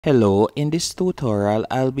Hello, in this tutorial,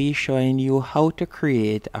 I'll be showing you how to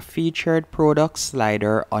create a featured product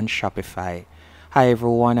slider on Shopify. Hi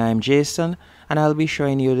everyone, I'm Jason and I'll be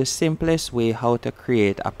showing you the simplest way how to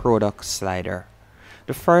create a product slider.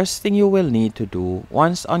 The first thing you will need to do,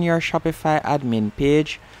 once on your Shopify admin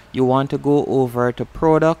page, you want to go over to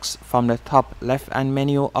products from the top left hand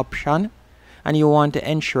menu option and you want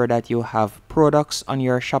to ensure that you have products on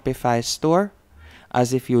your Shopify store.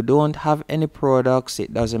 As if you don't have any products,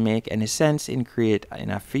 it doesn't make any sense in creating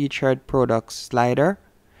a featured product slider.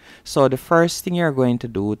 So the first thing you're going to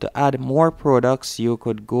do to add more products, you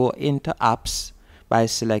could go into apps by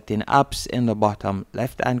selecting apps in the bottom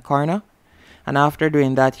left hand corner. And after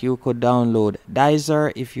doing that, you could download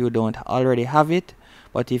Dizer if you don't already have it.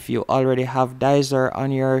 But if you already have Dizer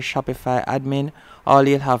on your Shopify admin, all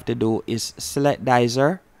you'll have to do is select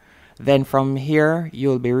Dizer. Then from here,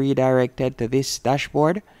 you'll be redirected to this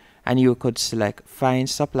dashboard and you could select Find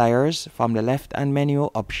Suppliers from the left hand menu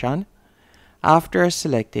option. After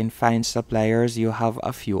selecting Find Suppliers, you have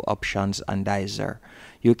a few options on Dizer.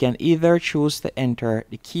 You can either choose to enter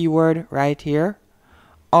the keyword right here,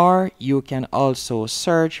 or you can also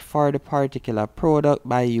search for the particular product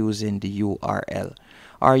by using the URL.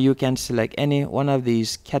 Or you can select any one of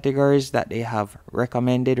these categories that they have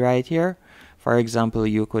recommended right here. For example,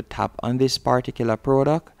 you could tap on this particular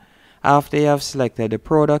product. After you have selected the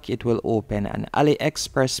product, it will open an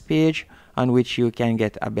AliExpress page on which you can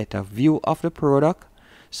get a better view of the product.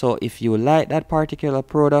 So if you like that particular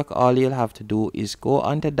product, all you'll have to do is go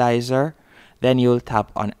onto Dizer. Then you'll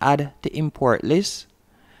tap on Add to Import List.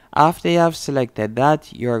 After you have selected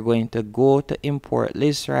that, you're going to go to Import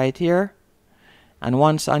List right here. And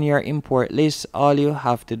once on your import list, all you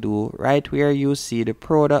have to do right where you see the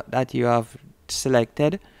product that you have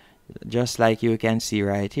selected, just like you can see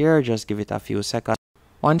right here, just give it a few seconds.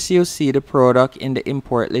 Once you see the product in the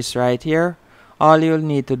import list right here, all you'll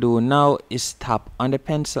need to do now is tap on the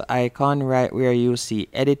pencil icon right where you see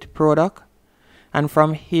Edit Product. And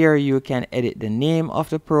from here, you can edit the name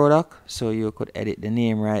of the product. So you could edit the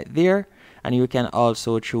name right there. And you can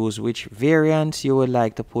also choose which variants you would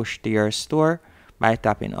like to push to your store by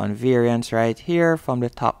tapping on variants right here from the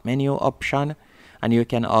top menu option, and you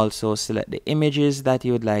can also select the images that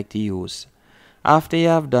you would like to use. After you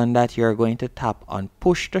have done that, you're going to tap on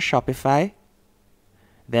Push to Shopify.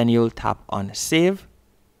 Then you'll tap on Save.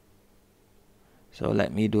 So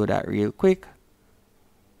let me do that real quick.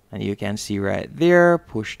 And you can see right there,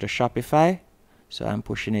 Push to Shopify. So I'm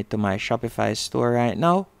pushing it to my Shopify store right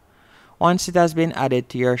now. Once it has been added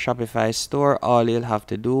to your Shopify store, all you'll have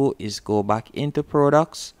to do is go back into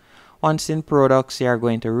products. Once in products, you are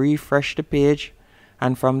going to refresh the page.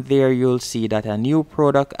 And from there, you'll see that a new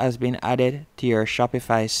product has been added to your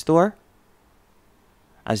Shopify store,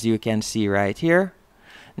 as you can see right here.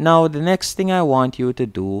 Now, the next thing I want you to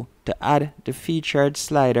do to add the featured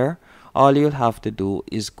slider, all you'll have to do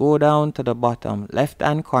is go down to the bottom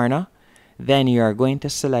left-hand corner. Then you are going to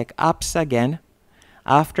select Apps again.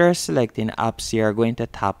 After selecting apps, you are going to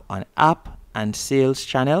tap on App and Sales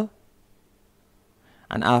Channel.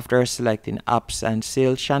 And after selecting Apps and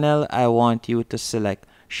Sales Channel, I want you to select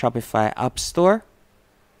Shopify App Store.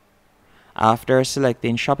 After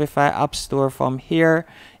selecting Shopify App Store, from here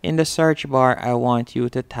in the search bar, I want you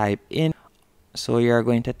to type in. So you're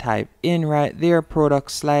going to type in right there, product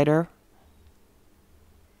slider.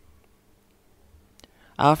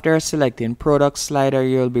 After selecting product slider,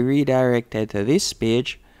 you'll be redirected to this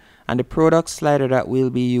page, and the product slider that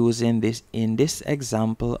we'll be using in this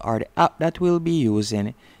example, or the app that we'll be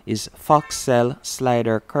using, is Foxcell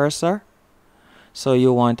Slider Cursor. So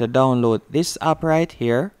you want to download this app right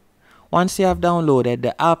here. Once you have downloaded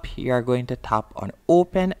the app, you are going to tap on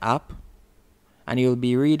Open App, and you'll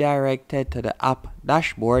be redirected to the app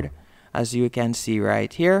dashboard, as you can see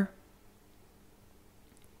right here.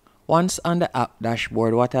 Once on the app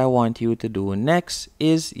dashboard, what I want you to do next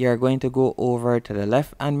is you're going to go over to the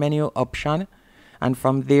left hand menu option, and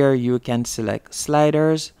from there you can select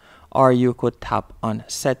sliders, or you could tap on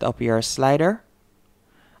Set Up Your Slider.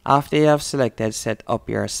 After you have selected Set Up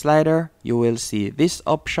Your Slider, you will see this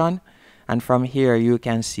option, and from here you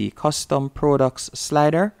can see Custom Products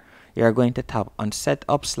Slider. You're going to tap on Set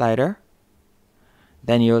Up Slider.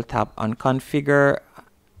 Then you'll tap on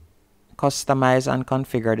Customize and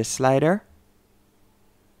configure the slider.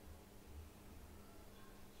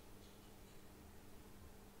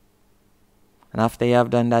 And after you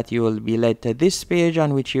have done that, you will be led to this page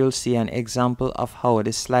on which you'll see an example of how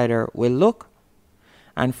the slider will look.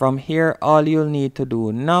 And from here, all you'll need to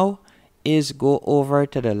do now is go over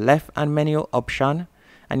to the left hand menu option,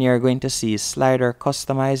 and you're going to see Slider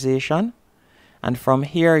Customization. And from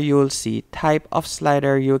here you will see type of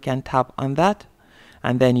slider. You can tap on that,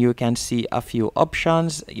 and then you can see a few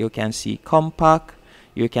options. You can see compact.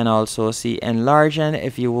 You can also see enlarging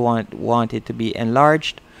if you want it to be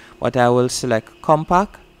enlarged, but I will select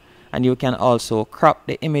compact. And you can also crop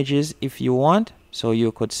the images if you want, so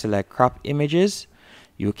you could select crop images.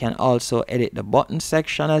 You can also edit the button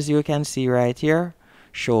section, as you can see right here.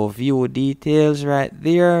 Show view details right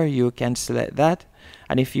there. You can select that.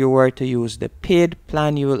 And if you were to use the paid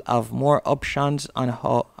plan, you will have more options on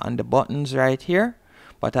the buttons right here.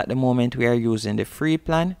 But at the moment we are using the free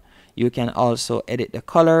plan. You can also edit the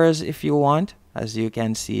colors if you want, as you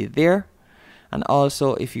can see there. And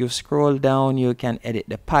also if you scroll down, you can edit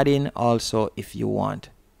the padding also if you want.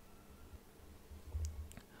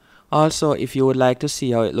 Also, if you would like to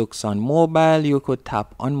see how it looks on mobile, you could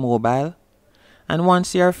tap on mobile. And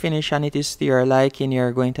once you are finished and it is to your liking,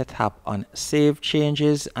 you're going to tap on save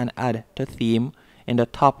changes and add to theme in the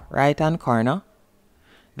top right hand corner.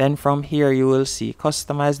 Then from here you will see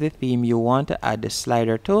customize the theme you want to add the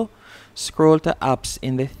slider to. Scroll to apps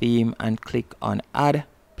in the theme and click on add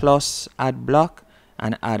plus add block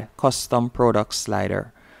and add custom product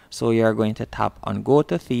slider. So you're going to tap on go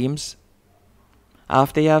to themes.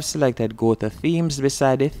 After you have selected go to themes,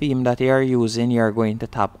 beside the theme that you are using, you're going to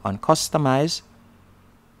tap on customize.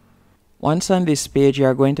 Once on this page, you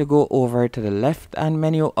are going to go over to the left hand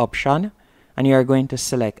menu option and you are going to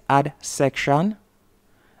select add section.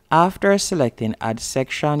 After selecting add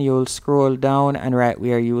section, you will scroll down and right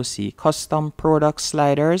where you see custom product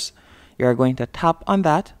sliders, you are going to tap on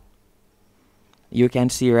that. You can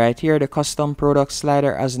see right here the custom product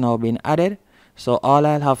slider has now been added. So all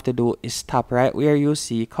I'll have to do is tap right where you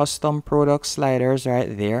see custom product sliders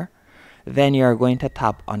right there. Then you're going to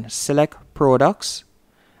tap on select products.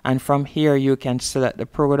 And from here you can select the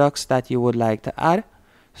products that you would like to add.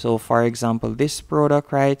 So for example, this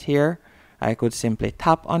product right here, I could simply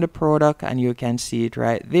tap on the product and you can see it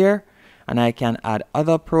right there. And I can add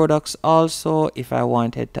other products also. If I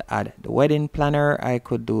wanted to add the wedding planner, I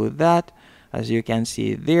could do that. As you can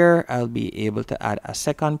see there, I'll be able to add a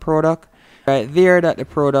second product. Right there that the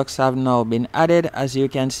products have now been added. As you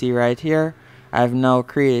can see right here, I've now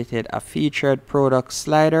created a featured product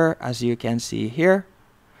slider, as you can see here.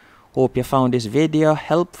 Hope you found this video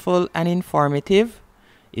helpful and informative.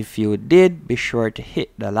 If you did, be sure to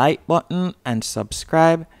hit the like button and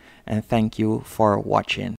subscribe, and thank you for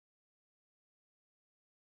watching.